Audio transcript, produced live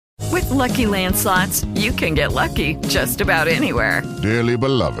Lucky Land Slots, you can get lucky just about anywhere. Dearly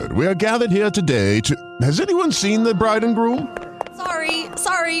beloved, we are gathered here today to... Has anyone seen the bride and groom?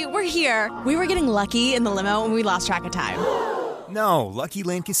 Sorry, we're here. We were getting lucky in the limo and we lost track of time. No, Lucky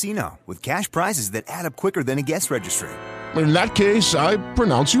Land Casino, with cash prizes that add up quicker than a guest registry. In that case, I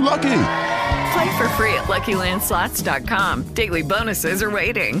pronounce you lucky. Play for free at LuckyLandSlots.com. Daily bonuses are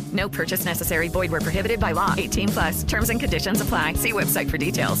waiting. No purchase necessary. Void where prohibited by law. 18+. Terms and conditions apply. See website for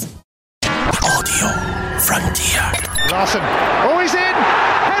details. Audio Frontier. Larsson. Oh, he's in!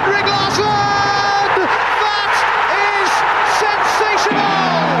 Henrik Larsson! That is sensational!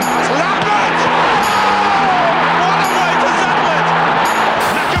 Lambert! Oh, what a way to settle it!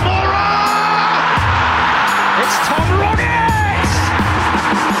 Nakamura! It's Tom Rogic!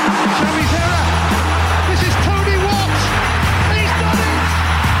 Shabby's error. This is Tony Watt. He's done it!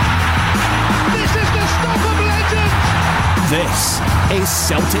 This is the stuff of legend! This is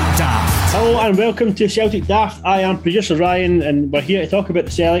Celtic Daft. Hello and welcome to Celtic Daft. I am producer Ryan and we're here to talk about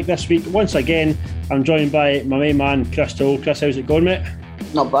the Celtic this week. Once again, I'm joined by my main man, Chris Toll. Chris, how's it going, mate?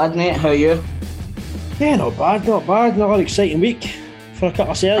 Not bad, mate. How are you? Yeah, not bad. Another exciting week for a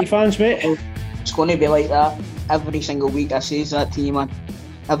couple of Celtic fans, mate. It's going to be like that every single week. I say that to you, man.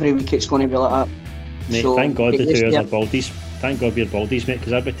 Every week it's going to be like that. Mate, so, thank God the two of us are baldies. Thank God we're baldies, mate,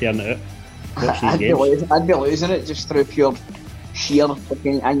 because I'd be tearing it out. Watch these games. I'd be losing it just through pure sheer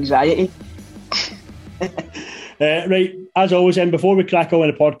fucking anxiety. Right, as always, then before we crack on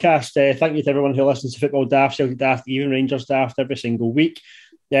with the podcast, thank you to everyone who listens to Football Daft, Celtic Daft, even Rangers Daft every single week.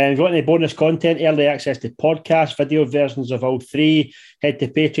 If you want any bonus content, early access to podcasts, video versions of all three, head to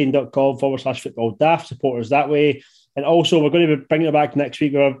patreon.com/Football Daft, support us that way. And also, we're going to be bringing it back next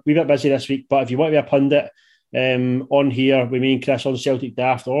week. We're a wee bit busy this week, but if you want to be a pundit on here with me and Chris on Celtic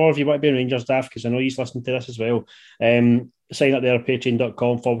Daft, or if you want to be in Rangers Daft, because I know he's listening to this as well, sign up there at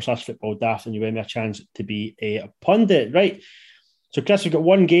patreon.com/Football Daft and you win me a chance to be a pundit. Right. So, Chris, we've got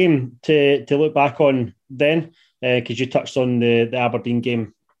one game to look back on then, because you touched on the Aberdeen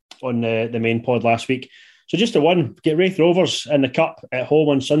game on the main pod last week. So just the one, get Raith Rovers in the Cup at home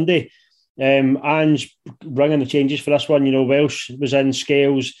on Sunday. And bringing the changes for this one, you know, Welsh was in,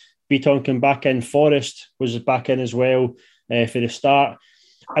 Scales, Beaton came back in, Forrest was back in as well for the start.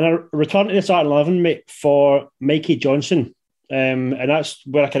 And a return to the starting 11, mate, for Mikey Johnson. And that's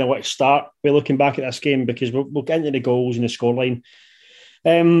where I kind of want to start. We're looking back at this game because we'll get into the goals and the scoreline.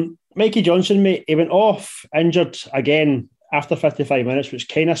 Mikey Johnson, mate, he went off injured again after 55 minutes, which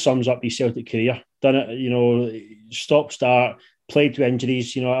kind of sums up his Celtic career. Done it, you know, stop, start, played with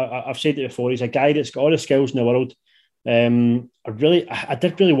injuries. You know, I've said it before, he's a guy that's got all the skills in the world. I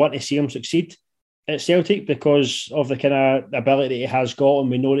did really want to see him succeed at Celtic because of the kind of ability he has got,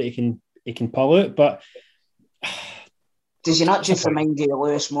 and we know that he can pull out. But does he not just remind you of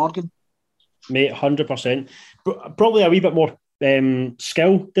Lewis Morgan? Mate, 100%. Probably a wee bit more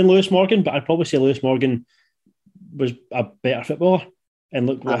skill than Lewis Morgan, but I'd probably say Lewis Morgan was a better footballer. And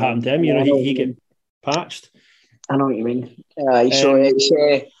look what happened to him. You know, he get patched. I know what you mean. So it's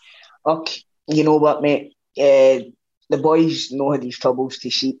you know what, mate? The boys know these troubles to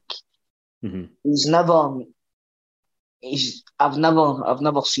seek. Mm-hmm. I've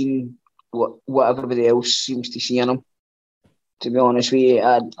never seen what everybody else seems to see in him. To be honest with you,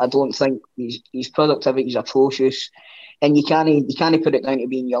 I don't think his productivity is atrocious, and you can't put it down to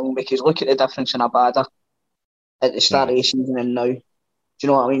being young, because look at the difference in Abada at the start of the season and now. Do you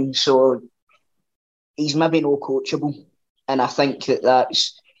know what I mean? So he's maybe no coachable, and I think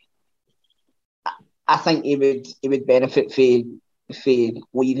that's. I think he would benefit for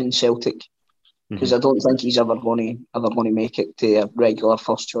leaving Celtic, because I don't think he's ever going to make it to a regular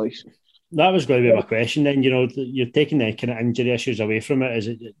first choice. That was going to be my question. Then, you know, you're taking the kind of injury issues away from it. Is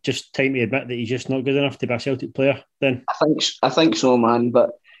it just time to admit that he's just not good enough to be a Celtic player? Then I think so, man.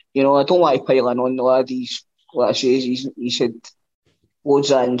 But you know, I don't want to pile in on the lad. He's, like I say, he's had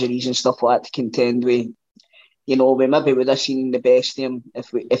loads of injuries and stuff like that to contend with. You know, we maybe would have seen the best of him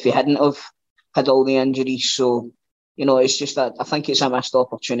if he hadn't have had all the injuries. So, you know, it's just that I think it's a missed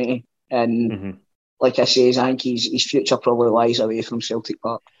opportunity. And like I say, I think his future probably lies away from Celtic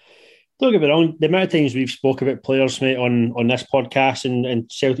Park. Don't get me wrong, the amount of times we've spoke about players, mate, on this podcast, and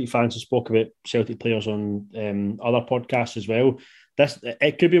Celtic fans have spoke about Celtic players on other podcasts as well.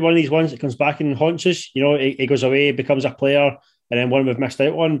 It could be one of these ones that comes back and haunts us. You know, he goes away, becomes a player, and then one we've missed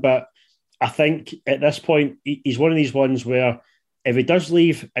out on. But I think at this point, he's one of these ones where if he does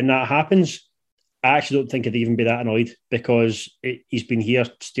leave and that happens, I actually don't think I'd even be that annoyed, because he's been here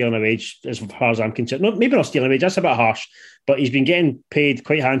stealing a wage as far as I'm concerned. No, maybe not stealing a wage, that's a bit harsh, but he's been getting paid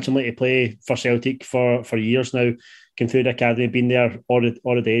quite handsomely to play for Celtic for years now, came through the academy, been there all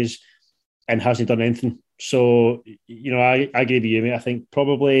the days. and hasn't done anything. So, I agree with you, mate. I think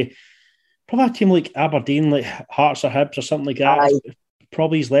probably a team like Aberdeen, like Hearts or Hibs or something like that,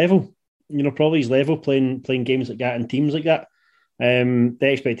 probably his level. Probably his level playing games like that and teams like that. The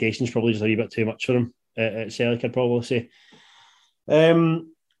expectations probably just a wee bit too much for him at Celtic, I'd probably say.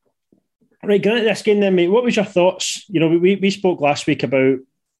 Right, going into this game then, mate, what was your thoughts? We spoke last week about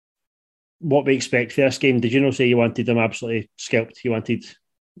what we expect for this game. Did you say you wanted them absolutely scalped? You wanted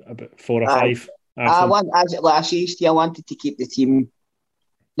about 4 or 5? I wanted to keep the team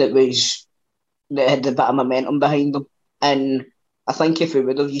that had a bit of momentum behind them. And I think if we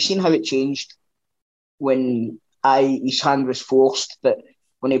would have, you seen how it changed when his hand was forced, but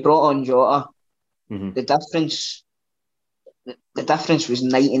when he brought on Jota, the difference was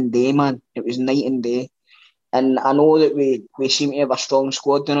night and day, man. It was night and day. And I know that we seem to have a strong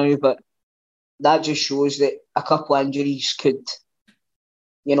squad now, but that just shows that a couple of injuries could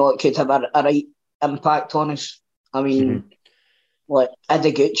have a right impact on us. I mean, like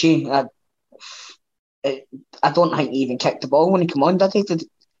Ideguchi, I don't think he even kicked the ball when he came on, did he? Did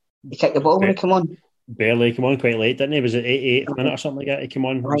he kick the ball when he came on? Barely. Came on quite late, didn't he? Was it 88th minute or something like that? He came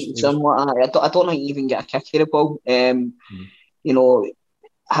on. I don't think he even get a kick of the ball.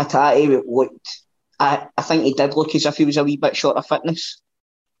 Hatate looked. I think he did look as if he was a wee bit short of fitness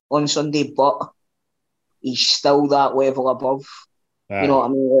on Sunday, but he's still that level above. You know what I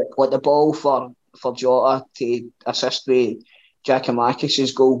mean? Like the ball for Jota to assist with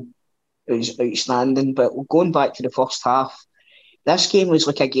Giakoumakis' goal, it was outstanding. But going back to the first half, this game was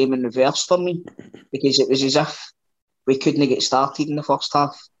like a game in reverse for me, because it was as if we couldn't get started in the first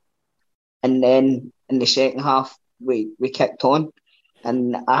half, and then in the second half we kicked on.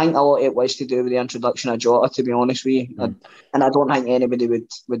 And I think a lot of it was to do with the introduction of Jota, to be honest with you. And I don't think anybody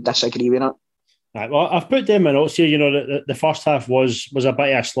would disagree with it. Right, well, I've put down my notes here. The first half was a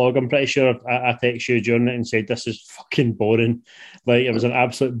bit of a slog. I'm pretty sure I texted you during it and said, this is fucking boring. Like, it was an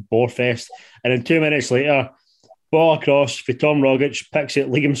absolute bore fest. And then 2 minutes later, ball across for Tom Rogic, picks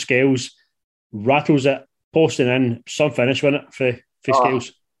it, Liam Scales, rattles it, posting in, some finish, wasn't it, for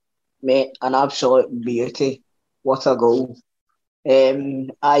Scales? Mate, an absolute beauty. What a goal. The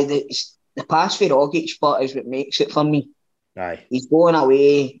pass for Rogic spot is what makes it for me. Aye. He's going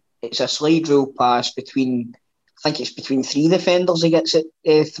away. It's a slide rule pass between 3 defenders he gets it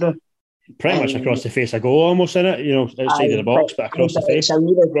through. Pretty much across the face of goal almost, in it, outside of the box, but across the face. It's a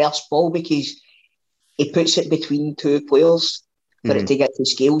wee reverse ball because he puts it between 2 players for it to get to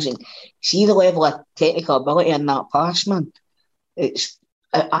Scales. And see the level of technical ability in that pass, man. I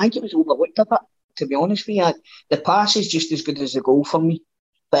think it was overlooked a bit, to be honest with you. The pass is just as good as the goal for me,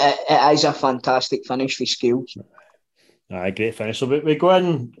 but it is a fantastic finish for Scales. Great finish. So we go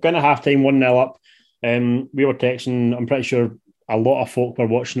in at half-time 1-0 up. We were texting, I'm pretty sure a lot of folk were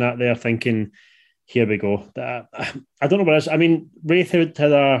watching that there thinking, here we go. I don't know what it is. I mean, Raith had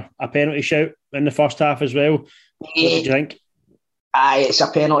a penalty shout in the first half as well. What did you think? It's a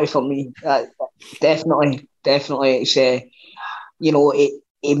penalty for me. Definitely. It's,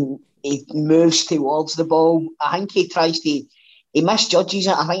 he moves towards the ball. I think he misjudges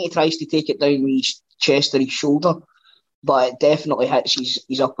it. I think he tries to take it down with his chest or his shoulder, but it definitely hits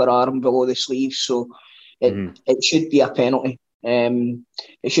his upper arm below the sleeve. So it should be a penalty.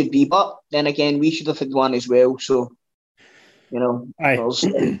 It should be, but then again, we should have had one as well. So, like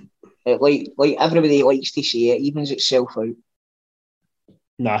everybody likes to say, it evens itself out.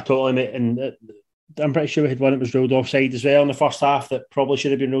 Nah, totally, mate. And I'm pretty sure we had one that was ruled offside as well in the first half that probably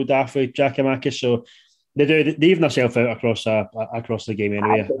should have been ruled off with Giakoumakis. So they even themselves out across the game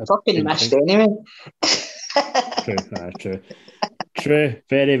anyway. Fucking missed anyway. True.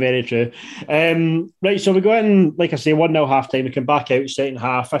 Very, very true. Right, so we go in, like I say, 1-0 half-time. We come back out second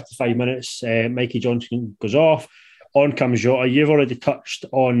half, 55 minutes. Mikey Johnson goes off. On comes Jota. You've already touched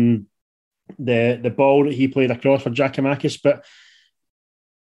on the ball that he played across for Giakoumakis, but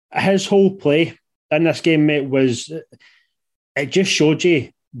his whole play in this game, mate, it just showed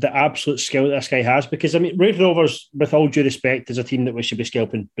you the absolute skill that this guy has. Because, I mean, Raith Rovers, with all due respect, is a team that we should be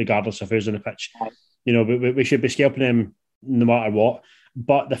scalping regardless of who's on the pitch. We should be scalping them no matter what.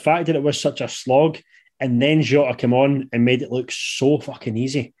 But the fact that it was such a slog, and then Jota came on and made it look so fucking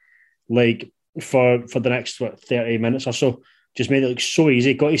easy, like for the next 30 minutes or so, just made it look so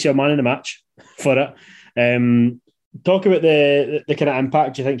easy. Got yourself man in the match for it. Talk about the kind of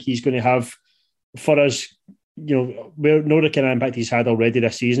impact you think he's going to have for us. We know the kind of impact he's had already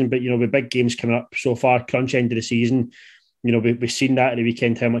this season, but with big games coming up so far, crunch end of the season, we've seen that at the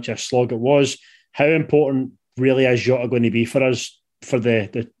weekend how much a slog it was. How important really is Jota going to be for us for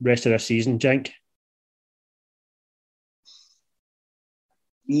the rest of this season, Jenk?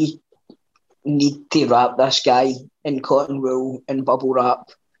 need to wrap this guy in cotton wool and bubble wrap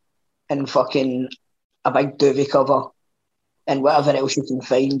and fucking a big duvet cover and whatever else you can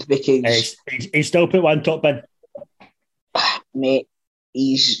find, because He's still put one top bin. mate,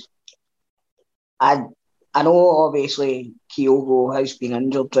 I know obviously Kyogo has been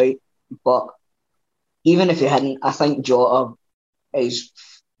injured, right? But even if he hadn't, I think Jota is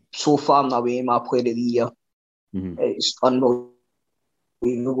so far and away my player of the year. It's unbelievable,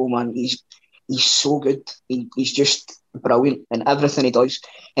 man. He's so good. He's just brilliant in everything he does.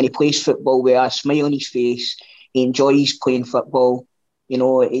 And he plays football with a smile on his face. He enjoys playing football. You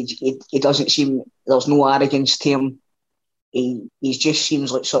know, he doesn't seem, there's no arrogance to him. He just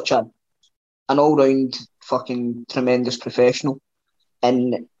seems like such an all-round fucking tremendous professional.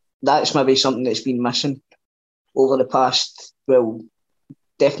 And that's maybe something that's been missing over the past, well,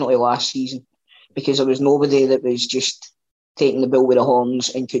 definitely last season, because there was nobody that was just taking the bull with the horns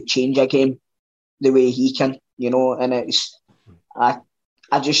and could change a game the way he can, you know. And I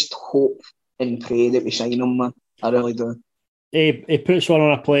just hope and pray that we sign him, man. I really do. He puts one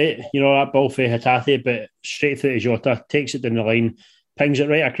on a plate, you know, that ball for Hatate, but straight through to Jota, takes it down the line, pings it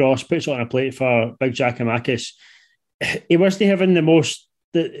right across, puts it on a plate for Big Giakoumakis. He wasn't having the most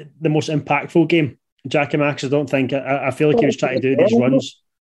impactful game, Giakoumakis, I don't think. I feel like he was trying to do these runs.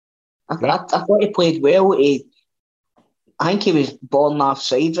 I thought he played well. I think he was born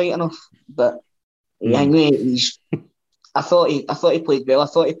offside right enough, but I thought he played well. I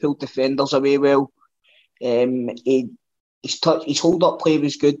thought he pulled defenders away well. His hold up play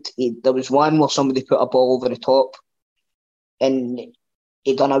was good. There was one where somebody put a ball over the top, and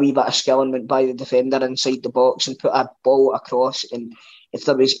he done a wee bit of skill and went by the defender inside the box and put a ball across. And if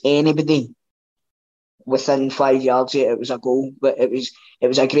there was anybody within 5 yards of it, it was a goal. But it was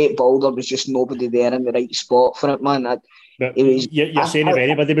a great ball. There was just nobody there in the right spot for it, man. You're saying if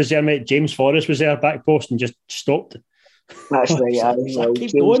anybody was there, mate, James Forrest was there back post and just stopped. That's right.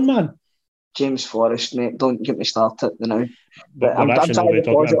 Keep going, man. James Forrest, mate, don't get me started, you know. But I'm actually trying to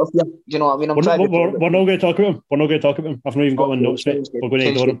be positive here. Do you know what I mean? We're not going to talk about him. We're not going to talk about him. I've not even got my notes, mate. We're going to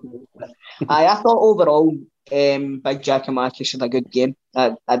ignore him. I thought overall, Big Giakoumakis had a good game.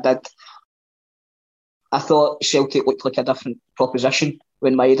 I did. I thought Celtic looked like a different proposition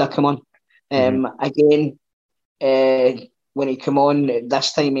when Maeda came on. Again, when he came on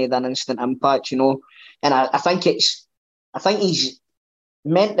this time, he had an instant impact, you know. And I think he's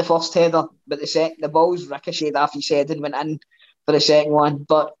meant the first header, but the ball's ricocheted off his head and went in for the second one.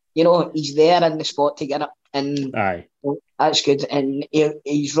 But, you know, he's there in the spot to get it. And that's good. And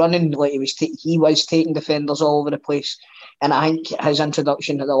he's running like he was taking defenders all over the place. And I think his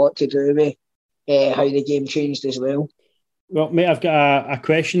introduction had a lot to do with how the game changed as well. Well, mate, I've got a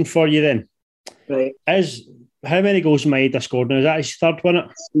question for you then. Right. How many goals Maeda scored now? Is that his third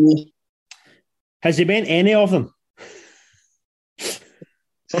one? Has he meant any of them?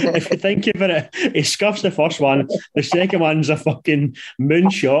 If you think about it, he scuffs the first one, the second one's a fucking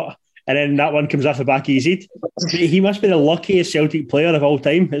moonshot, and then that one comes off the back of his head. He must be the luckiest Celtic player of all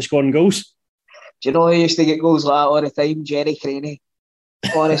time at scoring goals. Do you know who used to get goals like that all the time? Jerry Craney.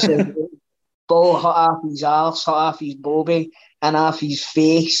 Honestly. Ball hot off his arse, hot off his bobby, and off his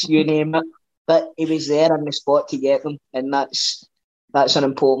face, you name it. But he was there on the spot to get them, and that's an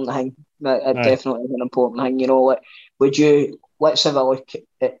important thing. That definitely is an important thing. You know, like, let's have a look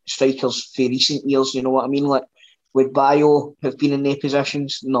at strikers for recent years, you know what I mean? Like, would Bayo have been in their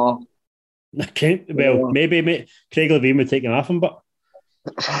positions? No. Maybe Craig Levein would take him off him, but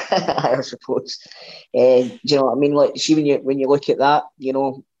I suppose. Do you know what I mean? Like, see, when you look at that, you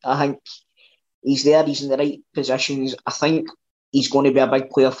know, I think he's there, he's in the right positions. I think he's going to be a big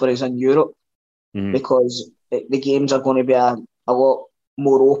player for us in Europe because the games are going to be a lot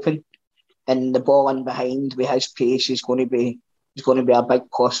more open, and the ball in behind with his pace is going to be a big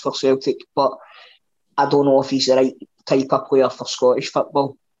plus for Celtic. But I don't know if he's the right type of player for Scottish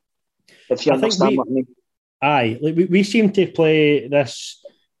football, if you understand what I mean. Aye, we seem to play this,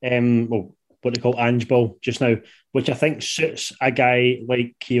 what they call Ange ball just now, which I think suits a guy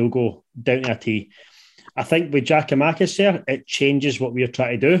like Kyogo down to a T. I think with Giakoumakis there, it changes what we're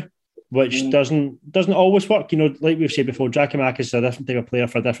trying to do, which doesn't always work. You know, like we've said before, Giakoumakis is a different type of player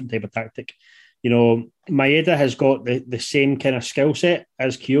for a different type of tactic. You know, Maeda has got the same kind of skill set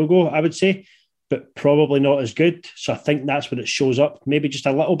as Kyogo, I would say, but probably not as good. So I think that's when it shows up, maybe just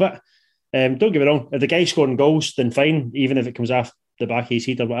a little bit. Don't get me wrong, if the guy's scoring goals, then fine, even if it comes off the back of his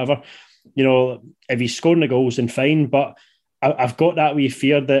head or whatever. You know, if he's scoring the goals, then fine. But I've got that wee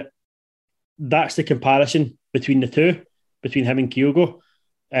fear that that's the comparison between the two, between him and Kyogo.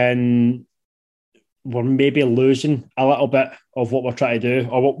 And we're maybe losing a little bit of what we're trying to do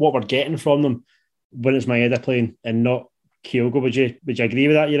or what we're getting from them when it's Maeda playing and not Kyogo. Would you agree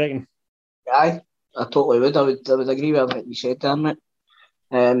with that, you reckon? Aye, I totally would. I would agree with what you said there, mate.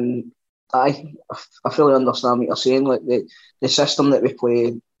 I fully understand what you're saying. Like the system that we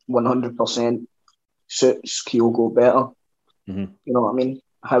play 100% suits Kyogo better. Mm-hmm. You know what I mean?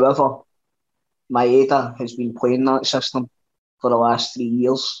 However, Maeda has been playing that system for the last 3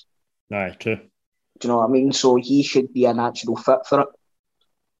 years. Aye, true. Do you know what I mean? So he should be a natural fit for it.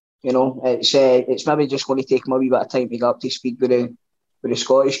 You know, it's maybe just going to take him a wee bit of time to get up to speed with the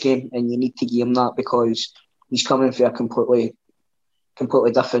Scottish game, and you need to give him that because he's coming from a completely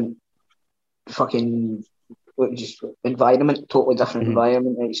different fucking environment, totally different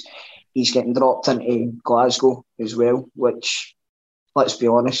environment. He's getting dropped into Glasgow as well, which, let's be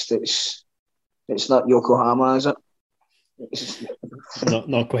honest, it's not Yokohama, is it?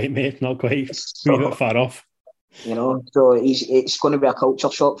 Not quite, mate. Not quite. So, a bit far off. You know, so it's going to be a culture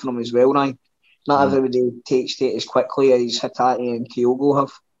shock for him as well now. Not everybody takes to it as quickly as Hatate and Kyogo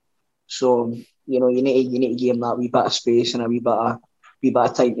have. So, you know, you need to give him that wee bit of space and a wee bit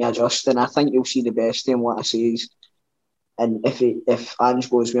of time to adjust. And I think you'll see the best in what I say is. And if Ange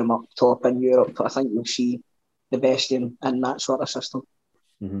goes with him up top in Europe, I think you'll see the best in that sort of system.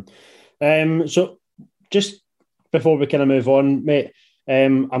 Mm-hmm. So just before we kind of move on, mate,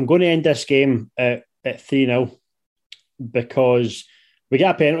 I'm going to end this game at 3-0 because we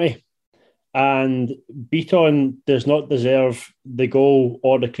get a penalty and Beaton does not deserve the goal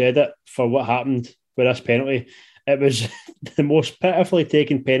or the credit for what happened with this penalty. It was the most pitifully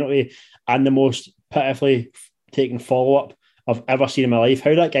taken penalty and the most pitifully taken follow-up I've ever seen in my life.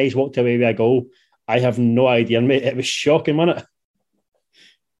 How that guy's walked away with a goal, I have no idea, mate. It was shocking, wasn't it?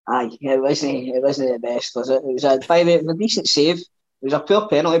 Aye, it wasn't the best, was it? It was a decent save. It was a poor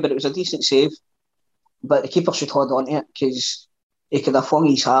penalty, but it was a decent save. But the keeper should hold on to it because he could have flung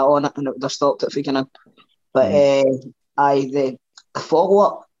his hat on it and it would have stopped it from going in. But the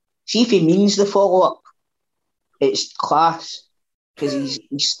follow-up, see if he means the follow-up, it's class because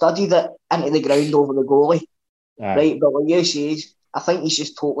he's studied it into the ground over the goalie. Right, but what you say is, I think he's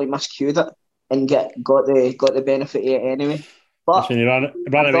just totally miscued it and got the benefit of it anyway. But that's when he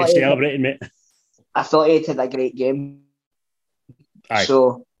ran away celebrating, mate. I thought he had a great game. Aye.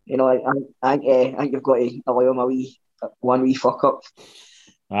 So, you know, I think you've got to allow him one wee fuck up.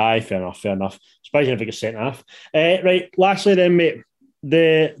 Aye, fair enough. Especially if he gets sent off. Right, lastly then, mate,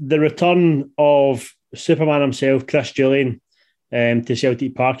 the return of Superman himself, Chris Julian, to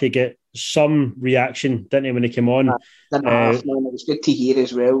Celtic Park to get some reaction, didn't he, when he came on? It was good to hear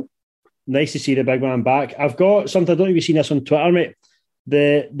as well. Nice to see the big man back. I've got something, I don't know if you've seen this on Twitter, mate.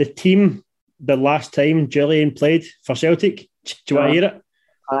 The team, the last time Julian played for Celtic, do you want to hear it?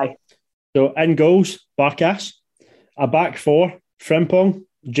 Aye. So in goals, Barkas. A back four, Frimpong,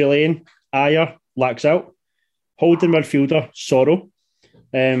 Julian, Ayer, Laxalt. Holding midfielder, Sorrow.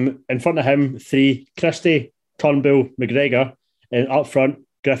 In front of him, three, Christie, Turnbull, McGregor. And up front,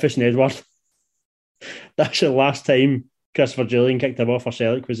 Griffiths and Edward. That's the last time Christopher Julian kicked a ball for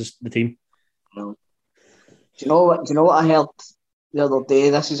Celtic was the team. No. Do you know what I heard the other day?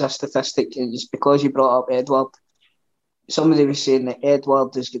 This is a statistic, and just because you brought up Edward, somebody was saying that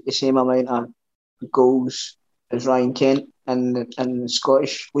Edward has got the same amount of goals as Ryan Kent in the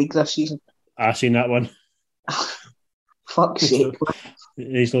Scottish League this season. I've seen that one. Fuck's sake.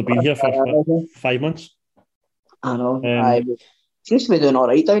 He's not been here for 5 months. I know. Seems to be doing all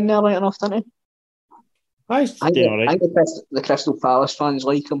right down there, right enough, doesn't he? I think the Crystal Palace fans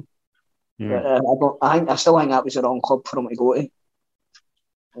like him. But I still think that was the wrong club for him to go to.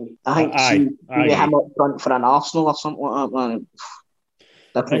 I think him up front for an Arsenal or something like that, man.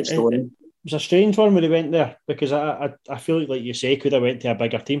 Different story. It was a strange one when he went there because I feel like you say, he could have went to a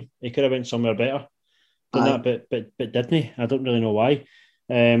bigger team. He could have went somewhere better than that, but didn't he? I don't really know why.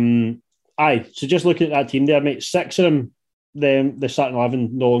 So just looking at that team there, mate, 6 of them, the starting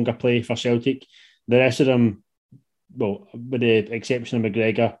 11 no longer play for Celtic. The rest of them, well, with the exception of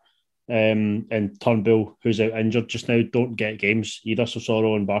McGregor and Turnbull, who's out injured just now, don't get games either. So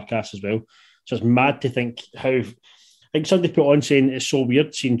Sorrow and Barkas as well. So it's mad to think how. I think somebody put on saying it's so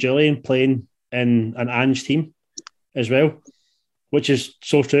weird seeing Julian playing in an Ange team as well, which is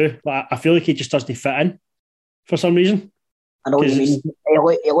so true. But I feel like he just doesn't fit in for some reason. I know what you mean.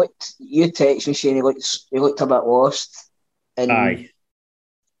 He looked. You text me saying he looked a bit lost. And aye,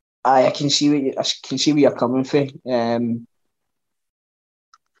 I can see where you're coming from.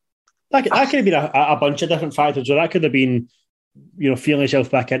 That could have been a bunch of different factors. Or that could have been, feeling yourself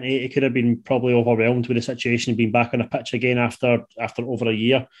back into it. It could have been probably overwhelmed with the situation, being back on a pitch again after over a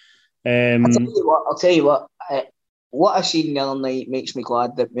year. I'll tell you what I seen the other night makes me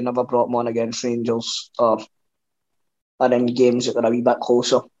glad that we never brought him on against Rangers or in games that were a wee bit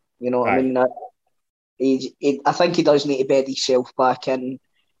closer. You know what I mean? I think he does need to bed himself back in.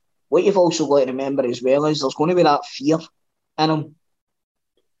 What you've also got to remember as well is there's going to be that fear in him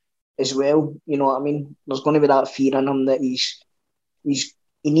as well. You know what I mean? There's going to be that fear in him that he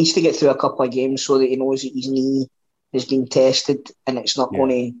needs to get through a couple of games so that he knows that his knee has been tested and it's not going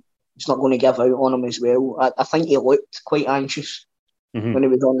to give out on him as well. I think he looked quite anxious when he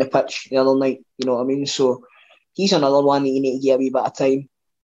was on the pitch the other night. You know what I mean? So he's another one that you need to give a wee bit of time.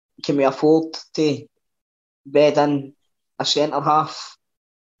 Can we afford to bed in a centre half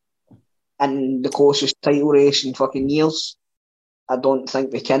in the closest title race in fucking years? I don't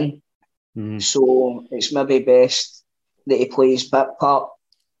think we can. So it's maybe best that he plays a bit part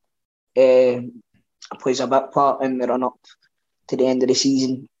in the run up to the end of the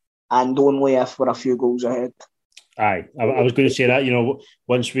season, and only if we're a few goals ahead. Aye, I was going to say that, you know,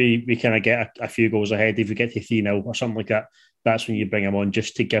 once we kind of get a few goals ahead, if we get to 3-0 or something like that, that's when you bring him on,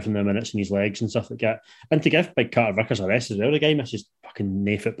 just to give him the minutes in his legs and stuff like that. And to give Big Carter Vickers a rest as well. The guy misses fucking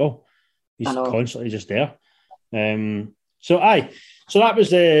no football. He's constantly just there. So that was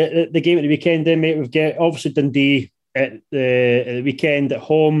the game at the weekend then, mate. We've got, obviously, Dundee at the weekend at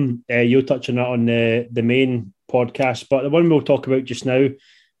home. You'll touch on that on the main podcast. But the one we'll talk about just now,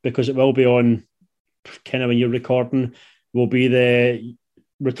 because it will be on kind of when you're recording, will be the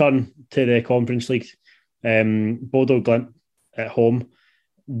return to the Conference League. Bodo Glint at home.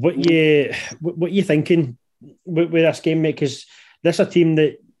 What you thinking with this game, mate? Because this is a team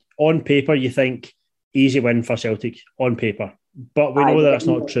that on paper you think easy win for Celtic on paper, but we know that that's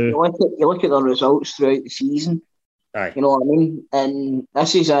not true. You look at the results throughout the season. Aye. You know what I mean? And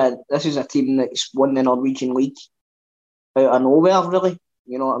this is a team that's won the Norwegian League out of nowhere, really.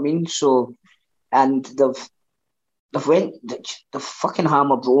 You know what I mean? So, and they've fucking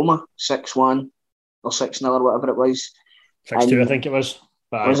hammered Roma 6-1 or 6-0 or whatever it was. 6-2, I think it was.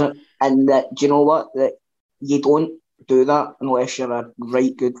 Was it? And do you know what? That you don't do that unless you're a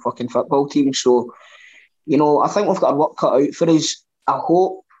right good fucking football team. So, you know, I think we've got our work cut out for us. I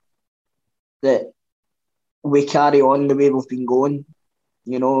hope that we carry on the way we've been going.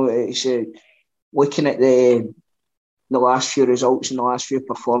 You know, it's looking at the last few results and the last few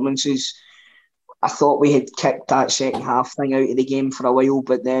performances. I thought we had kicked that second half thing out of the game for a while,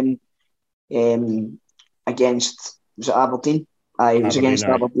 but then against, was it Aberdeen? It was against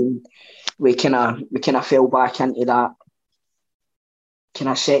Aberdeen. We kind of fell back into that kind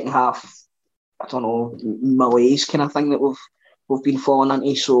of second half, I don't know, malaise kind of thing that we've been falling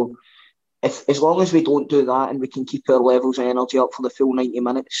into. So as long as we don't do that and we can keep our levels of energy up for the full 90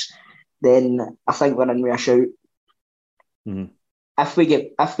 minutes, then I think we're in with a shout. If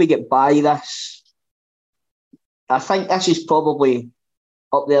we get by this, I think this is probably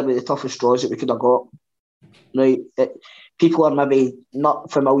up there with the toughest draws that we could have got. Right, people are maybe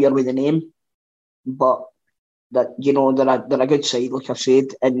not familiar with the name, but that, you know, they're a good side, like I've said.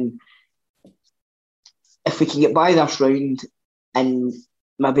 And if we can get by this round and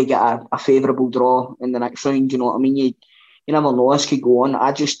maybe get a favourable draw in the next round, you know what I mean? You never know, this could go on.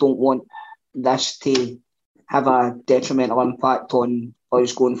 I just don't want this to have a detrimental impact on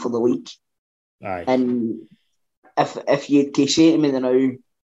us going for the league. Aye. And if you to say to me now,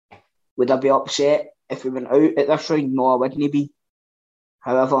 would I be upset if we went out at this round? No, I wouldn't be.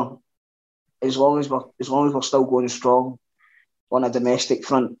 However, as long as we're still going strong on a domestic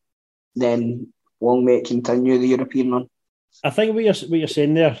front, then long may it continue the European run. I think what you're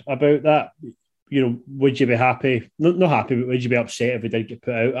saying there about that, you know, would you be happy? Not happy, but would you be upset if we did get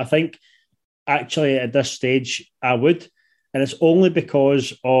put out? I think actually at this stage I would, and it's only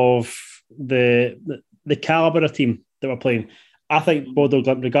because of the calibre of team that we're playing. I think Bodo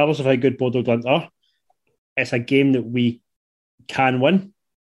Glint, regardless of how good Bodo Glint are, it's a game that we can win,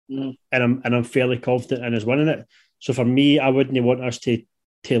 and I'm fairly confident in us winning it. So for me, I wouldn't want us to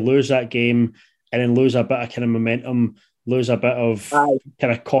lose that game and then lose a bit of kind of momentum, lose a bit of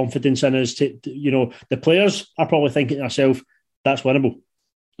kind of confidence in us. To you know, the players are probably thinking to themselves, that's winnable.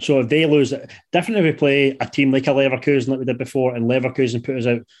 So if they lose it, different if we play a team like a Leverkusen like we did before and Leverkusen put us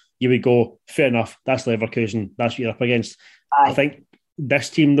out, you would go, fair enough, that's Leverkusen, that's what you're up against. I think this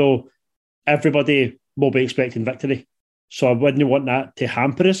team, though, everybody will be expecting victory. So I wouldn't want that to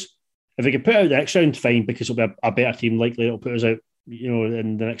hamper us. If we could put out the next round, fine, because it'll be a better team, likely it'll put us out, you know,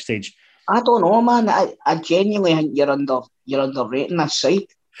 in the next stage. I don't know, man. I genuinely think you're underrating this side.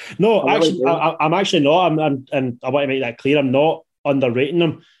 No, I'm actually not. And I want to make that clear. I'm not underrating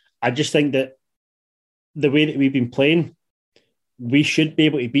them. I just think that the way that we've been playing, we should be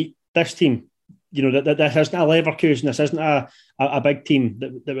able to beat this team, this isn't a Leverkusen, this isn't a big team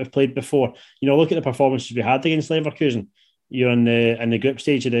that we've played before. Look at the performances we had against Leverkusen. In the group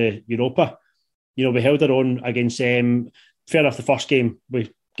stage of the Europa. We held our own against them. Fair enough, the first game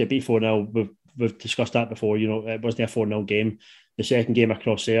we get beat 4-0. We've discussed that before. It wasn't a 4-0 game. The second game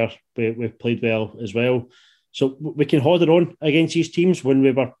across there, we played well as well. So we can hold our own against these teams when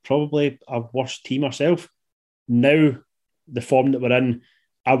we were probably a worse team ourselves. Now, the form that we're in,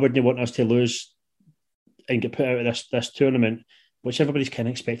 I wouldn't want us to lose and get put out of this tournament, which everybody's kind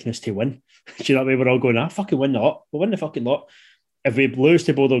of expecting us to win. Do you know what I mean? We're all going, fucking win the lot. We'll win the fucking lot. If we lose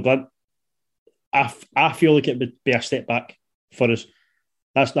to Bodo Glimt, I feel like it would be a step back for us.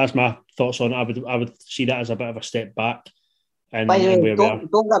 That's my thoughts on it. I would see that as a bit of a step back. And by the way,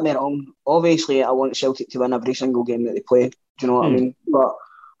 don't get me wrong. Obviously, I want Celtic to win every single game that they play. Do you know what I mean? But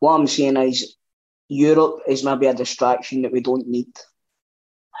what I'm saying is, Europe is maybe a distraction that we don't need.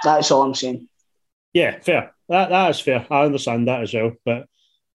 That's all I'm saying. Yeah, fair. That is fair. I understand that as well. But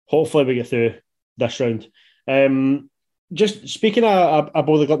hopefully we get through this round. Just speaking of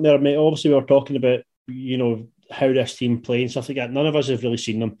Bodo Glimt there, mate, obviously we were talking about, how this team play and stuff like that. None of us have really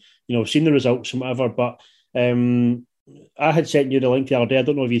seen them. We've seen the results and whatever, but I had sent you the link the other day. I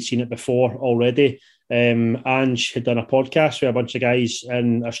don't know if you'd seen it before already. Ange had done a podcast with a bunch of guys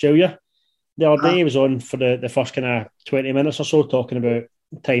in Australia the other day. He was on for the first kind of 20 minutes or so, talking about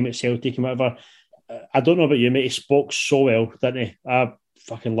time at Celtic and whatever. I don't know about you, mate. He spoke so well, didn't he? I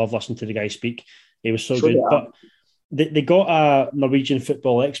fucking love listening to the guy speak. He was so good. Yeah. But they got a Norwegian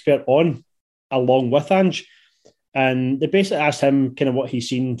football expert on along with Ange, and they basically asked him kind of what he's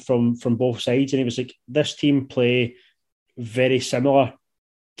seen from both sides, and he was like, this team play very similar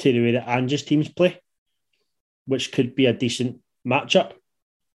to the way that Ange's teams play, which could be a decent matchup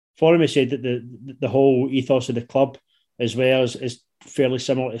for him. He said that the whole ethos of the club as well is fairly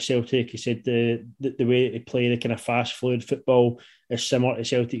similar to Celtic. He said the way they play, the kind of fast, fluid football is similar to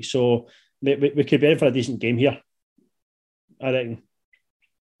Celtic. So we could be in for a decent game here, I reckon.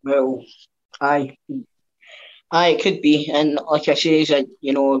 Well, aye, it could be. And like I say,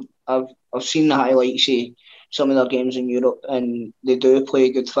 I've seen the highlights of some of their games in Europe, and they do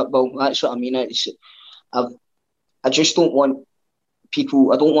play good football. That's what I mean. I just don't want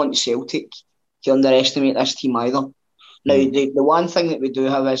people. I don't want Celtic to underestimate this team either. Now, the one thing that we do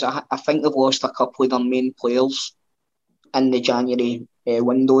have is I think they've lost a couple of their main players in the January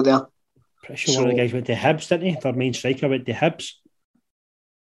window there. Pretty sure one of the guys went to Hibs, didn't he? Their main striker went to Hibs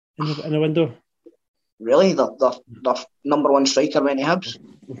in the window. Really? Their number one striker went to Hibs?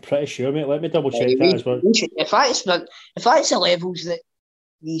 I'm pretty sure, mate. Let me double check that as well. If that's the levels that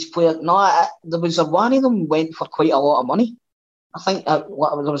these players... No, there was one of them went for quite a lot of money. I think there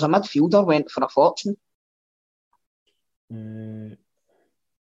was a midfielder went for a fortune.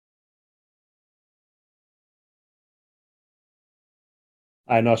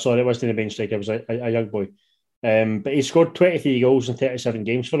 I know, sorry, it wasn't the main striker, it was a young boy. But he scored 23 goals in 37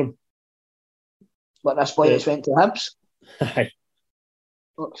 games for them. But this boy just went to Hibs? Aye.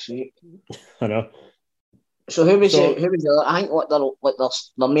 Fuck's sake. I know. So who was the, I think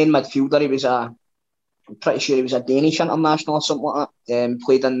their main midfielder, I'm pretty sure he was a Danish international or something like that.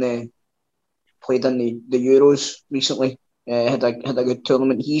 Played in the Euros recently. Had a good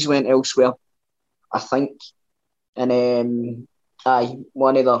tournament. He's went elsewhere, I think. And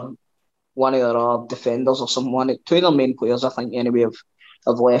one of their defenders or someone, two of their main players, I think, anyway,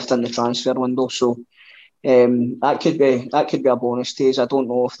 have left in the transfer window. So that could be a bonus to us. I don't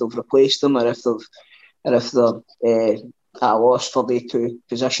know if they've replaced them or if they're at a loss for the two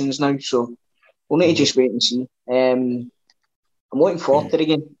positions now. So we'll need to just wait and see. I'm looking forward to the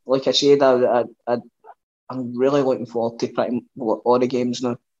game. Like I said, I'm really looking forward to pretty all the games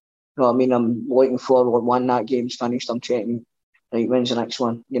now. You know what I mean? I'm looking forward when that game's finished. I'm checking, right, when's the next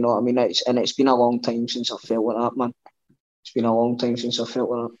one? You know what I mean? It's been a long time since I felt like that, man. It's been a long time since I felt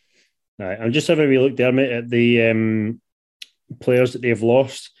like that. Right, I'm just having a wee look there, mate, at the players that they've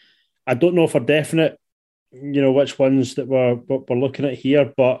lost. I don't know for definite, which ones that we're looking at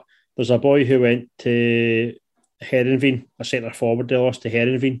here, but there's a boy who went to Heerenveen, a centre forward. They lost to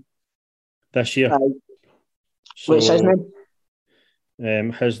Heerenveen this year. What's his name?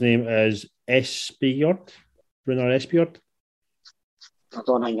 His name is Espejord, Runar Espejord. I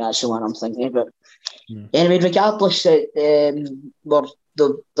don't think that's the one I'm thinking about. No. Anyway, regardless, they're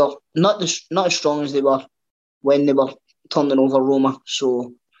not as strong as they were when they were turning over Roma.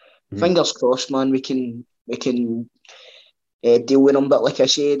 So fingers crossed, man. We can deal with them. But like I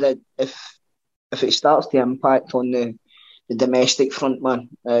say, that if it starts to impact on the domestic front, man,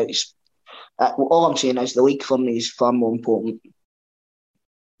 all I'm saying is the league for me is far more important.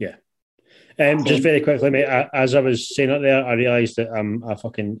 Yeah, Just very quickly, mate, as I was saying it there, I realised that I'm a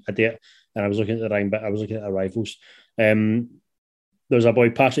fucking idiot and I was looking at the wrong bit. I was looking at the rivals. There's a boy,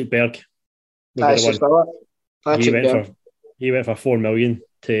 Patrick Berg. That's his fella. He went for 4 million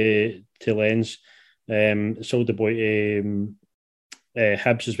to Lens. Sold the boy to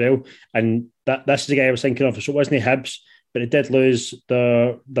Hibs as well. And this is the guy I was thinking of. So it wasn't Hibs, but it did lose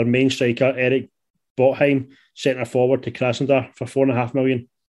their main striker, Eric Botheim, centre forward to Krasnodar for 4.5 million.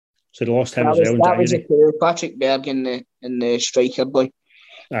 So they lost him as well. That was it. Patrick Berg and the striker boy.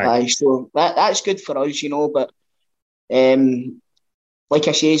 Aye. So that's good for us, but like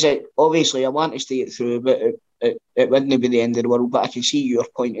I say, obviously I want to stay it through, but it wouldn't be the end of the world. But I can see your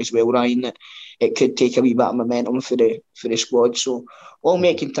point as well, Ryan, that it could take a wee bit of momentum for the squad. So long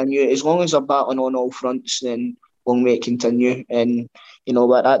may it continue. As long as they're battling on all fronts, then long may it continue. And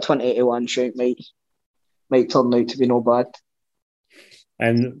but that 2081 shout might turn out to be no bad.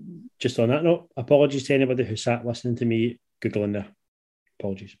 And just on that note, apologies to anybody who sat listening to me Googling there.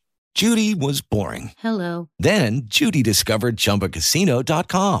 Apologies. Judy was boring. Hello. Then Judy discovered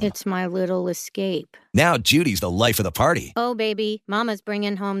ChumbaCasino.com. It's my little escape. Now Judy's the life of the party. Oh, baby, mama's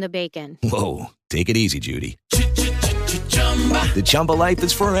bringing home the bacon. Whoa, take it easy, Judy. The Chumba life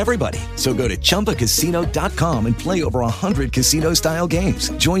is for everybody. So go to ChumbaCasino.com and play over 100 casino-style games.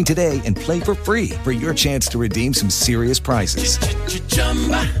 Join today and play for free for your chance to redeem some serious prizes.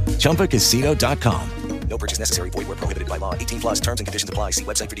 ChumbaCasino.com. No purchase necessary. Void where prohibited by law. 18 plus terms and conditions apply. See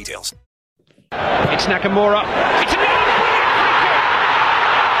website for details. It's Nakamura. It's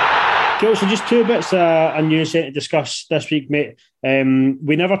Cool, so just 2 bits of news to discuss this week, mate.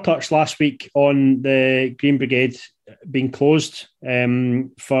 We never touched last week on the Green Brigade being closed for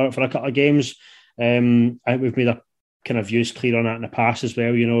a couple of games. I think we've made our kind of views clear on that in the past as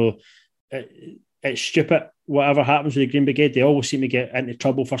well. It's stupid. Whatever happens with the Green Brigade, they always seem to get into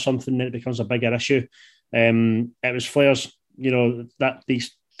trouble for something, and it becomes a bigger issue. It was flares, that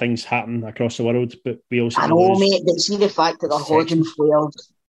these things happen across the world, but we also... I know, mate, but see the fact that they're holding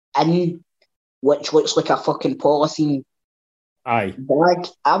flares in which looks like a fucking polythene bag.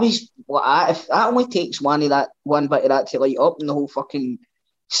 If that only takes one bit of that to light up and the whole fucking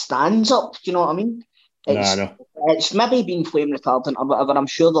stands up, do you know what I mean? It's maybe been flame retardant or whatever. I'm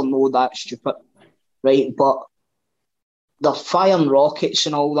sure they'll know that's stupid, right? But they're firing rockets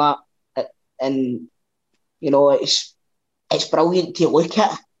and all that, and it's brilliant to look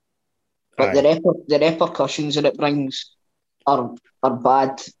at, but the repercussions that it brings are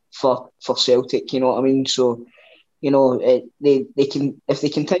bad for Celtic. You know what I mean? So they can, if they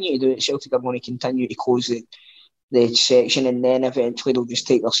continue to do it, Celtic are going to continue to close the section, and then eventually they'll just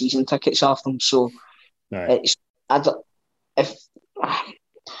take their season tickets off them. So I'm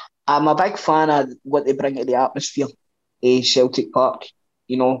a big fan of what they bring to the atmosphere is Celtic Park.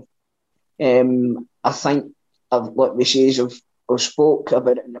 I think of what we say have spoke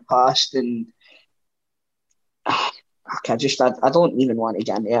about it in the past, and I don't even want to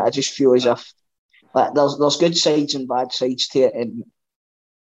get into it. I just feel as if there's good sides and bad sides to it, and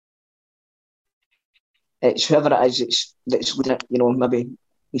it's whoever it is that's leading it, maybe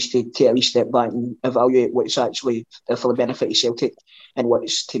needs to take a wee step back and evaluate what's actually for the benefit of Celtic and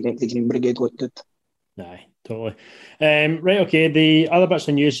what's to make the Green Brigade look good. Aye, totally. Right, okay. The other bits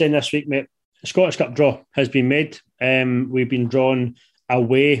of news then this week, mate. The Scottish Cup draw has been made. We've been drawn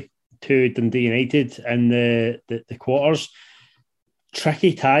away to Dundee United in the quarters.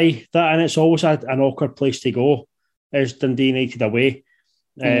 Tricky tie that, and it's always an awkward place to go. Is Dundee United away?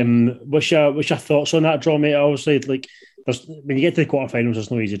 What's your thoughts on that draw, mate? Obviously, when you get to the quarterfinals,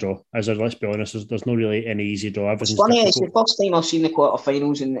 there's no easy draw. Let's be honest, there's no really any easy draw. It's funny. It's the first time I've seen the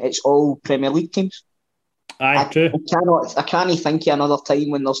quarterfinals, and it's all Premier League teams. Aye, true. I can't think of another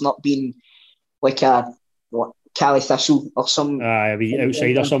time when there's not been like a Cali Thistle or some a wee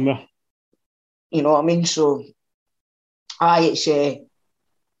outsider somewhere. You know what I mean? So, it's a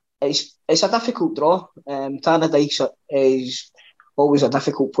difficult draw. Tannadice is always a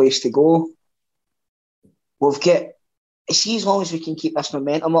difficult place to go. We've got, see, as long as we can keep this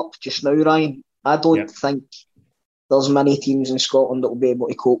momentum up just now, Ryan, I don't think there's many teams in Scotland that will be able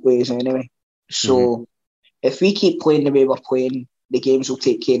to cope with us anyway. So if we keep playing the way we're playing, the games will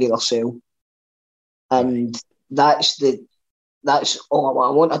take care of themselves. And that's all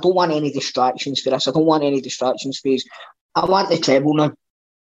I want. I don't want any distractions for this. I don't want any distractions for this. I want the treble now.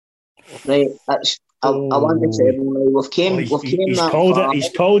 Right, I want the treble now. He's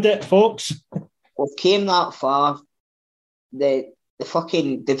called it, folks. We've came that far. The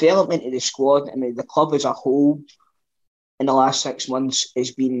fucking development of the squad and the club as a whole in the last 6 months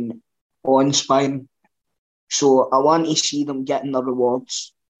has been awe-inspiring. So I want to see them getting their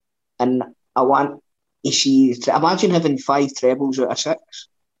rewards. And I want to see. Imagine having 5 trebles out of 6.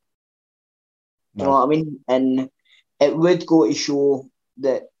 Do you know what I mean? And it would go to show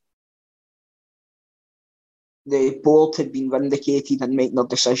that the board had been vindicated in making their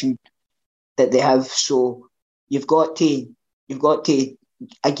decision that they have. So you've got to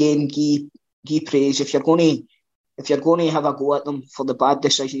again give praise if you're going to have a go at them for the bad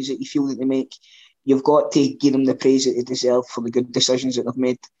decisions that you feel that they make. You've got to give them the praise that they deserve for the good decisions that they've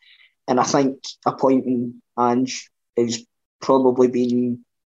made. And I think appointing Ange has probably been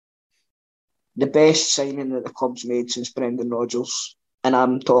the best signing that the club's made since Brendan Rodgers. And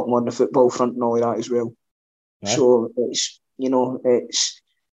I'm talking on the football front and all of that as well. Right. So it's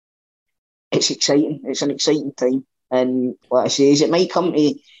exciting. It's an exciting time. And what I say is it might come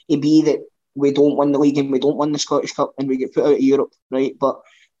to be that we don't win the league and we don't win the Scottish Cup and we get put out of Europe, right? But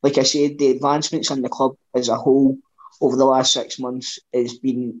like I said, the advancements in the club as a whole over the last 6 months has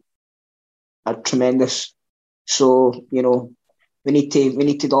been tremendous. So, we need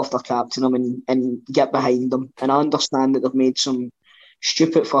to doff our cap to them and get behind them. And I understand that they've made some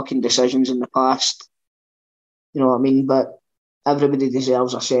stupid fucking decisions in the past. You know what I mean? But everybody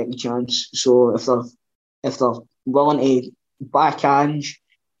deserves a second chance. So if they're willing to back Ange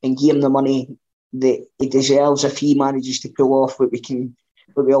and give him the money that he deserves if he manages to pull off what we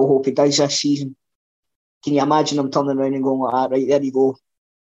all hope he does this season, can you imagine him turning around and going like that? Right, there you go.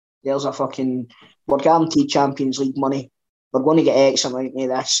 There's we're guaranteed Champions League money. We're going to get X amount of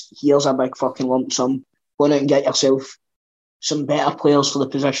this. Here's a big fucking lump sum. Go out and get yourself some better players for the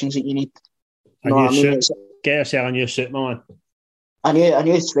positions that you need. You know what I mean? Get yourself a new suit, man. A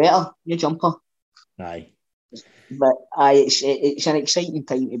new sweater, new jumper. Aye. But it's an exciting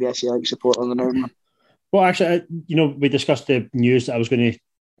time to be a Celtic supporter now. Well, actually, we discussed the news that I was going to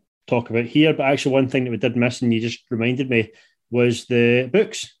talk about here, but actually one thing that we did miss, and you just reminded me, was the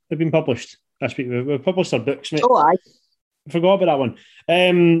books have been published. Last week we published our books, mate. Oh, aye. I forgot about that one.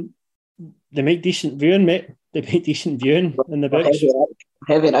 They make decent viewing, mate. They make decent viewing in the books.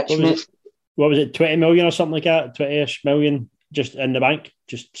 Heavy rich, mate. What was it, 20 million or something like that? 20-ish million just in the bank,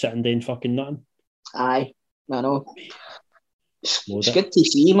 just sitting doing fucking nothing. Aye, I know. It's good to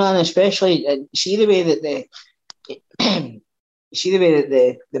see, man, especially see the way that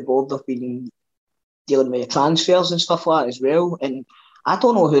the board have been dealing with transfers and stuff like that as well. And I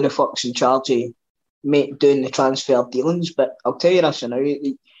don't know who the fuck's in charge of doing the transfer dealings, but I'll tell you this now,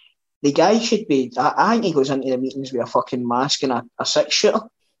 the guy should be. I think he goes into the meetings with a fucking mask and a 6-shooter,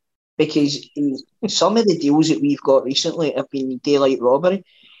 because some of the deals that we've got recently have been daylight robbery.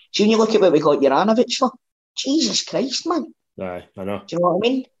 See, when you look at what we got Juranovic for, Jesus Christ, man. Aye, I know. Do you know what I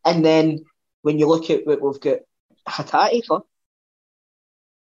mean? And then when you look at what we've got Hatate for,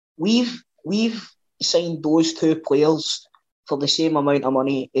 we've signed those 2 players for the same amount of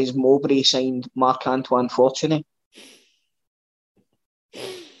money as Mowbray signed Marc-Antoine Fortuné.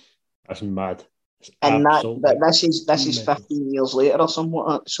 That's mad. And this is 15 years later or something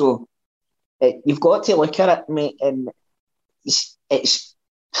like that. So you've got to look at it, mate, and it's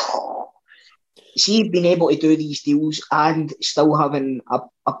see, being able to do these deals and still having a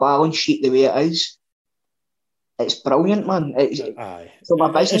balance sheet the way it is, it's brilliant, man. From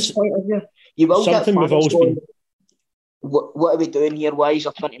a business point of view, you will get fans going, what are we doing here? Why is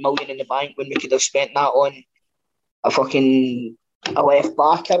there 20 million in the bank when we could have spent that on a left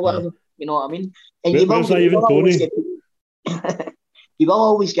back or whatever? You know what I mean? And you will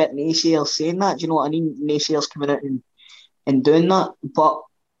always get naysayers saying that. Do you know what I mean? Naysayers coming out and doing that, but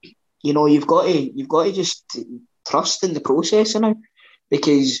you've got to just trust in the process now,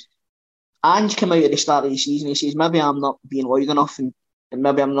 because Ange came out at the start of the season. He says, maybe I'm not being loud enough and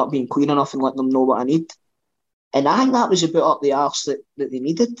maybe I'm not being clear enough and letting them know what I need. And I think that was a bit up the arse that they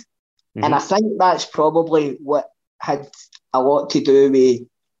needed. Mm-hmm. And I think that's probably what had a lot to do with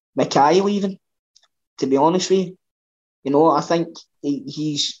Mackay leaving, to be honest with you. I think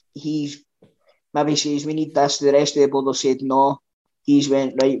he's maybe says, we need this. The rest of the board have said no. He's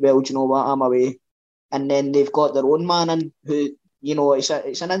went, right, well, do you know what, I'm away. And then they've got their own man in who,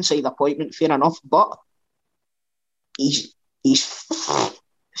 it's an inside appointment, fair enough, but he's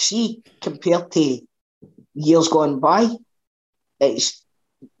see, compared to years gone by,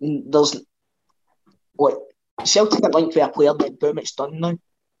 Celtic are linked with a player that boom, it's done now.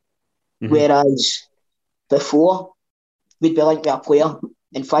 Mm-hmm. Whereas before, we'd be linked with a player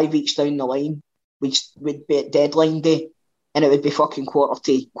and 5 weeks down the line, we'd be at deadline day, and it would be fucking quarter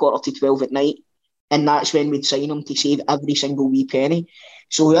to 12 at night, and that's when we'd sign him to save every single wee penny.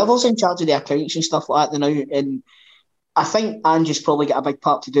 So whoever's in charge of the accounts and stuff like that now, and I think Ange's probably got a big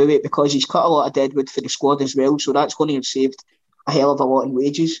part to do with it, because he's cut a lot of deadwood for the squad as well, so that's going to have saved a hell of a lot in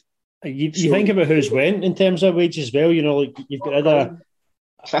wages. You think about who's went in terms of wages as well. You know, like you've got other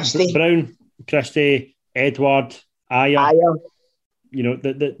Brown, Christie, Edward, Aya. You know,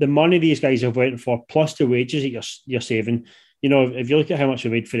 the money these guys have went for, plus the wages that you're saving. You know, if you look at how much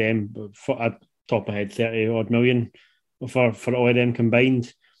we paid for them, for at top of my head, 30 odd million for all of them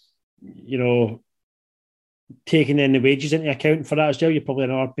combined. You know, taking in the wages into account for that as well, you're probably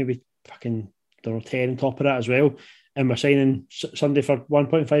another maybe fucking, I don't know, 10 on top of that as well. And we're signing Sunday for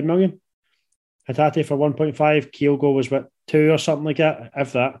 1.5 million. Hatate for 1.5. Kyogo was what, 2 or something like that,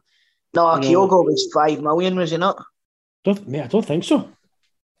 if that. No, Kyogo was 5 million, was he not? I don't think so.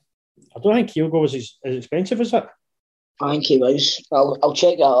 I don't think Kyogo was as expensive as that. I think he was. I'll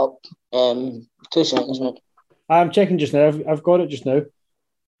check that up. 2 seconds, mate. I'm checking just now. I've got it just now.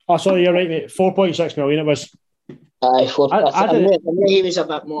 Oh, sorry, you're right, mate. 4.6 million it was. Aye, I knew he was a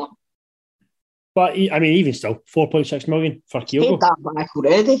bit more. But, I mean, even still, 4.6 million for Kyogo. Paid that back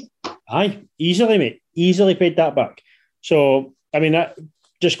already. Aye, easily, mate. Easily paid that back. So, I mean, that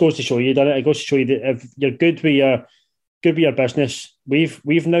just goes to show you, doesn't it? It goes to show you that if you're good with your business,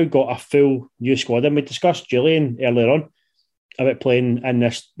 we've now got a full new squad. And we discussed Julian earlier on about playing in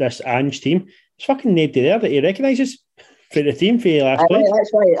this Ange team. There's fucking nobody there that he recognises for the team for the last play.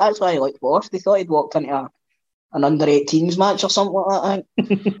 That's why he liked Bosch. They thought he'd walked into an under-18s match or something like that,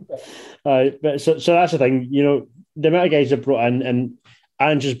 I think. But so that's the thing, you know, the amount of guys they've brought in, and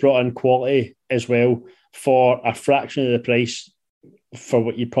Ange has brought in quality as well for a fraction of the price for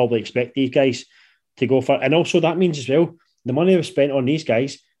what you'd probably expect these guys to go for. And also that means as well, the money we've spent on these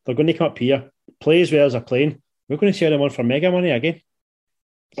guys, they're going to come up here, play as well as they're playing. We're going to sell them on for mega money again.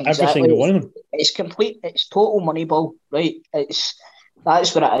 Exactly. Every single one of them. It's total money ball, right?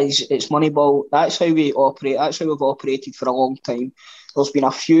 That's what it is. It's money ball. That's how we operate. That's how we've operated for a long time. There's been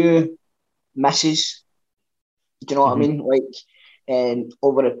a few misses. Do you know what I mean? Like, and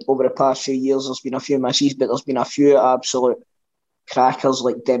over the past few years, there's been a few misses, but there's been a few absolute crackers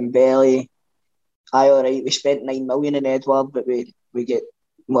like Dembele. All right, we spent 9 million in Edward, but we get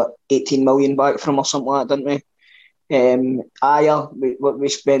 18 million back from or something like that, didn't we? Aya, we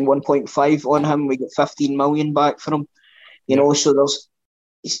spend 1.5 on him, we get 15 million back from him. You know, so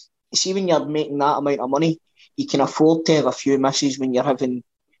see when you're making that amount of money, you can afford to have a few misses when you're having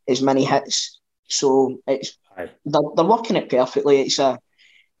as many hits. So they're working it perfectly. It's a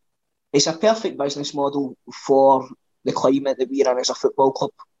perfect business model for the climate that we're in as a football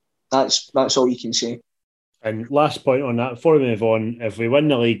club. That's all you can say. And last point on that, before we move on, if we win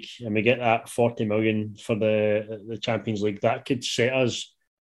the league and we get that 40 million for the Champions League, that could set us.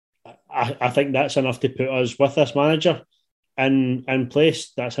 I think that's enough to put us with this manager in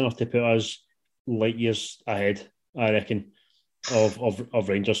place. That's enough to put us light years ahead, I reckon, of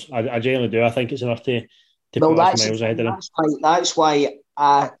Rangers. I genuinely do. I think it's enough to put us miles ahead of them. That's why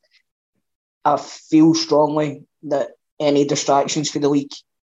I feel strongly that any distractions for the league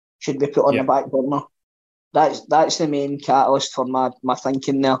should be put on the back burner. That's the main catalyst for my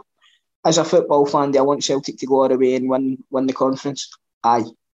thinking there. As a football fan, do I want Celtic to go all the way and win the conference? Aye.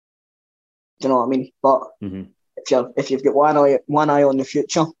 Do you know what I mean? But if you've got one eye on the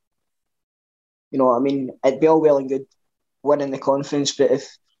future, you know what I mean? It'd be all well and good winning the conference, but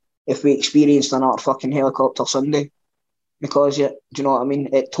if we experienced another fucking helicopter Sunday, because do you know what I mean?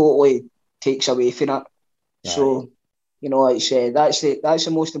 It totally takes away from that. Aye. So, you know, it's that's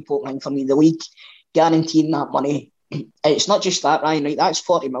the most important thing for me. The league guaranteeing that money. It's not just that, Ryan. Right? That's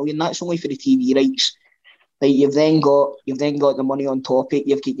 40 million. That's only for the TV rights. Like you've then got the money on top of it.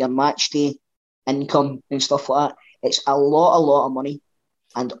 You've got your match day income and stuff like that. It's a lot of money,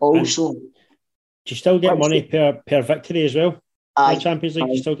 and also do you still get money per victory as well? Aye, Champions League,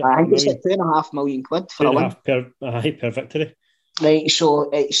 you still get. I think it's like £2.5 million for a win per victory. Right. So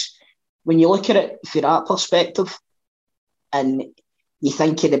it's when you look at it from that perspective, and you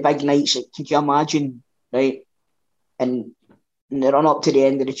think of the big nights. Could you imagine, right? And in the run up to the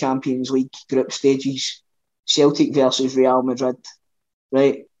end of the Champions League group stages, Celtic versus Real Madrid,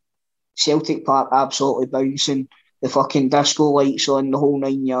 right? Celtic Park absolutely bouncing, the fucking disco lights on, the whole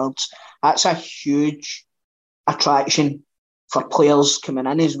 9 yards. That's a huge attraction for players coming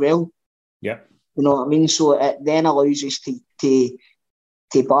in as well. Yeah. You know what I mean? So it then allows us to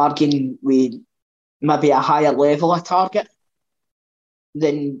bargain with maybe a higher level of target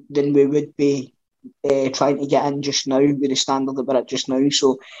than we would be trying to get in just now with the standard that we're at just now.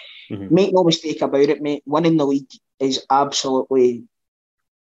 So make no mistake about it, mate. Winning the league is absolutely,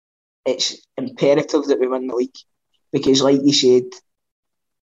 it's imperative that we win the league, because like you said,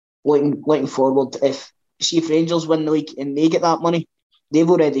 looking forward, if Rangers win the league and they get that money, they've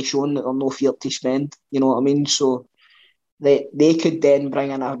already shown that they're no fear to spend. You know what I mean? So they could then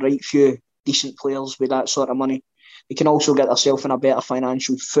bring in a right few decent players with that sort of money. They can also get themselves in a better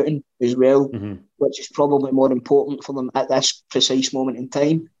financial footing as well, which is probably more important for them at this precise moment in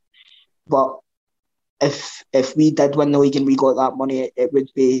time. But if we did win the league and we got that money, it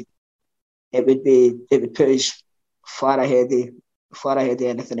would put us far ahead of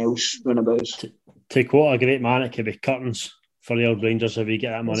anything else round about us. To quote a great man, it could be curtains for the old Rangers if we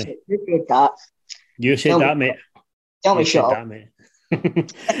get that money. You said that, mate. Tell me shut up. Mate.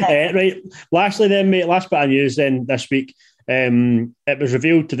 Right. Lastly, then, mate. Last bit of news then this week. It was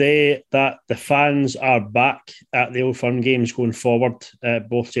revealed today that the fans are back at the Old Firm games going forward at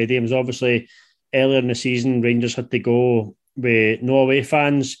both stadiums. Obviously, earlier in the season, Rangers had to go with no away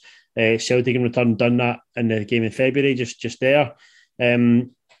fans. Celtic in return done that in the game in February, just there. But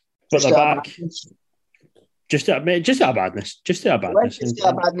they're back. Just out of badness. Just out of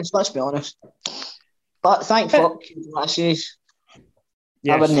badness. Let's be honest. But thank fuck, what I says.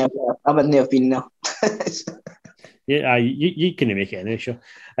 Yes. I wouldn't have been there. Yeah, you couldn't make it anyway, sure.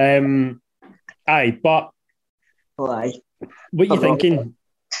 But what are you thinking?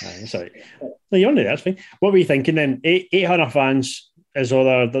 Sorry. No, you're on there, that's fine. What were you thinking then? 800 fans is all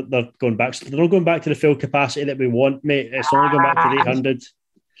they're going back. So they're not going back to the full capacity that we want, mate. It's only going back to 800.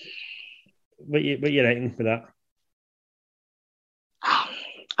 What you reckon for that?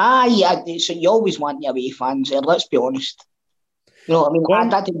 Yeah. So you always want the away fans there, let's be honest. You know what I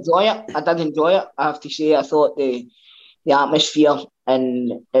mean? I did enjoy it. I have to say, I thought the atmosphere,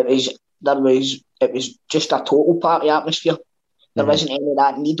 and it was just a total party atmosphere. There wasn't any of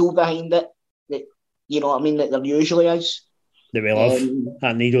that needle behind it. That, you know what I mean, that there usually is. That we love.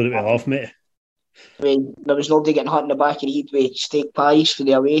 That needle that we love, mate. There was nobody getting hurt in the back of the head with steak pies for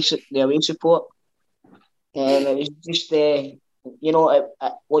the away support. It was just,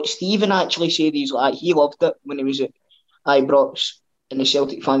 what Stephen actually said, he loved it when he was at Ibrox and the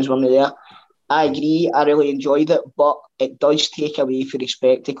Celtic fans weren't there. I agree, I really enjoyed it, but it does take away from the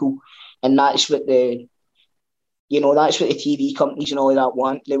spectacle, and that's what the TV companies and all that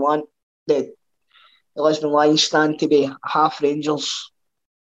want. They want the Lisbon Lions stand to be half Rangers.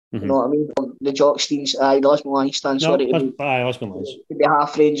 You know what I mean? The Jocksteins, the Lisbon Lions stand, Lisbon Lions. To be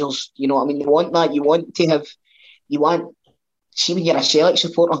half Rangers. You know what I mean? They want that. See when you're a Celtic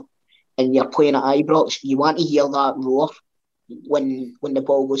supporter and you're playing at Ibrox, you want to hear that roar when the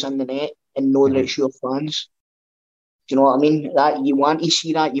ball goes in the net and know that it's your fans. Do you know what I mean? That you want to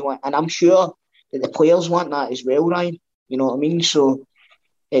see that. And I'm sure that the players want that as well, Ryan. You know what I mean? So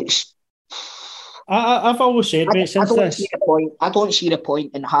it's. I've always said, mate, since this. I don't see the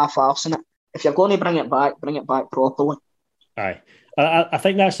point in half-arsing it. If you're going to bring it back properly. Aye. I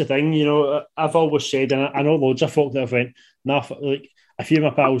think that's the thing, you know. I've always said, and I know loads of folk that have went, like a few of my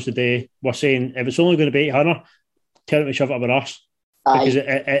pals today were saying, if it's only going to be 800, tell them to shove it up with us. Aye. Because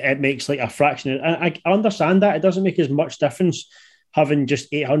it makes like a fraction. I understand that. It doesn't make as much difference having just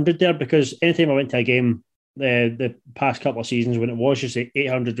 800 there, because anytime I went to a game the past couple of seasons when it was just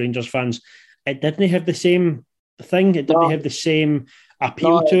 800 Rangers fans, it didn't have the same thing. It didn't have the same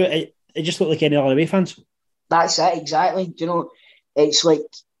appeal to it. It just looked like any other away fans. That's it, exactly. Do you know, it's like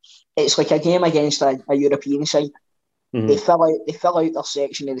a game against a European side. Mm-hmm. They fill out their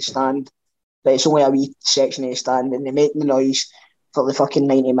section of the stand, but it's only a wee section of the stand, and they make the noise for the fucking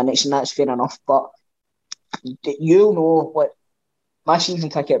 90 minutes, and that's fair enough. But you know what? My season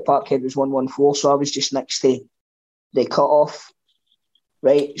ticket at Parkhead was 114, so I was just next to the cut-off.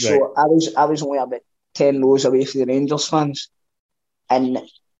 Right, so I was only about 10 rows away from the Rangers fans, and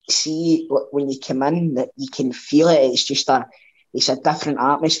see when you come in that you can feel it. It's just it's a different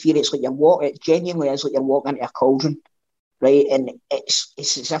atmosphere. It's like it genuinely is like you're walking into a cauldron, right? And it's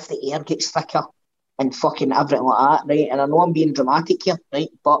as if the air gets thicker and fucking everything like that, right? And I know I'm being dramatic here, right?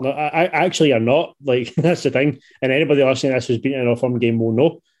 But no, I actually are not. Like, that's the thing. And anybody listening to this who's been in an Old Firm game will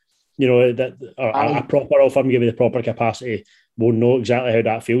know. You know, that a proper Old Firm game with the proper capacity will know exactly how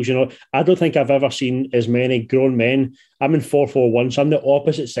that feels. You know, I don't think I've ever seen as many grown men. I'm in 4-4-1, so I'm the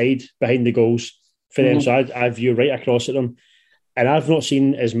opposite side behind the goals for them. So I view right across at them. And I've not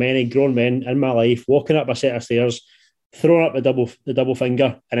seen as many grown men in my life walking up a set of stairs, throwing up the double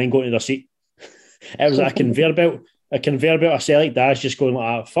finger, and then going to their seat. It was like a conveyor belt of Celtic dads just going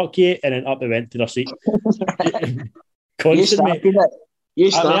like, fuck you, and then up they went to their seat. Constantly.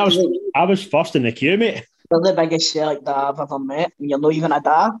 I was first in the queue, mate. You're the biggest Celtic dad I've ever met, and you're not even a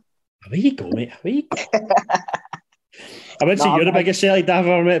dad. Where you go, mate? Where you go? I wouldn't say you're the biggest Celtic dad I've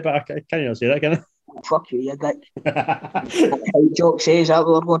ever met, but I can't even say that, can I? Fuck you, you dick. Joke says that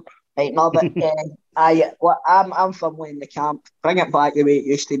word one. Right, no, but I'm firmly in the camp. Bring it back the way it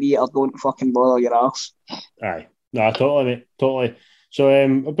used to be, or don't fucking bother your arse. Aye. No, totally, mate. Totally. So,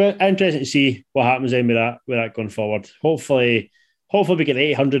 a bit interesting to see what happens then with that going forward. Hopefully we get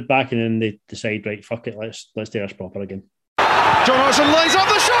 800 back and then they decide, right, fuck it, let's do this proper again. John Hodgson lays up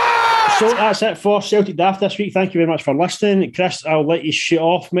the shot! So that's it for Celtic Daft this week. Thank you very much for listening. Chris, I'll let you shoot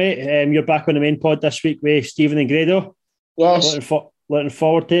off, mate. You're back on the main pod this week with Stephen and Grado. Yes. Looking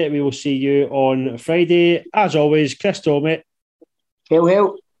forward to it. We will see you on Friday. As always, Chris Toll, mate.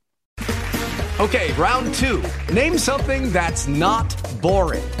 Hail. Okay, round 2. Name something that's not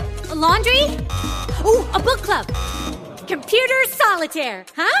boring. A laundry? Ooh, a book club. Computer solitaire,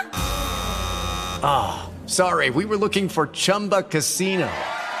 huh? Ah, sorry, we were looking for Chumba Casino.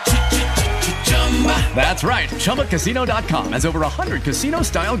 That's right, ChumbaCasino.com has over 100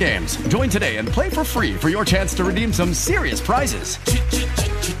 casino-style games. Join today and play for free for your chance to redeem some serious prizes.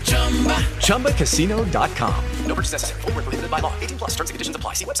 ChumbaCasino.com. No purchase necessary. Void where prohibited by law. 18+ terms and conditions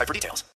apply. See website for details.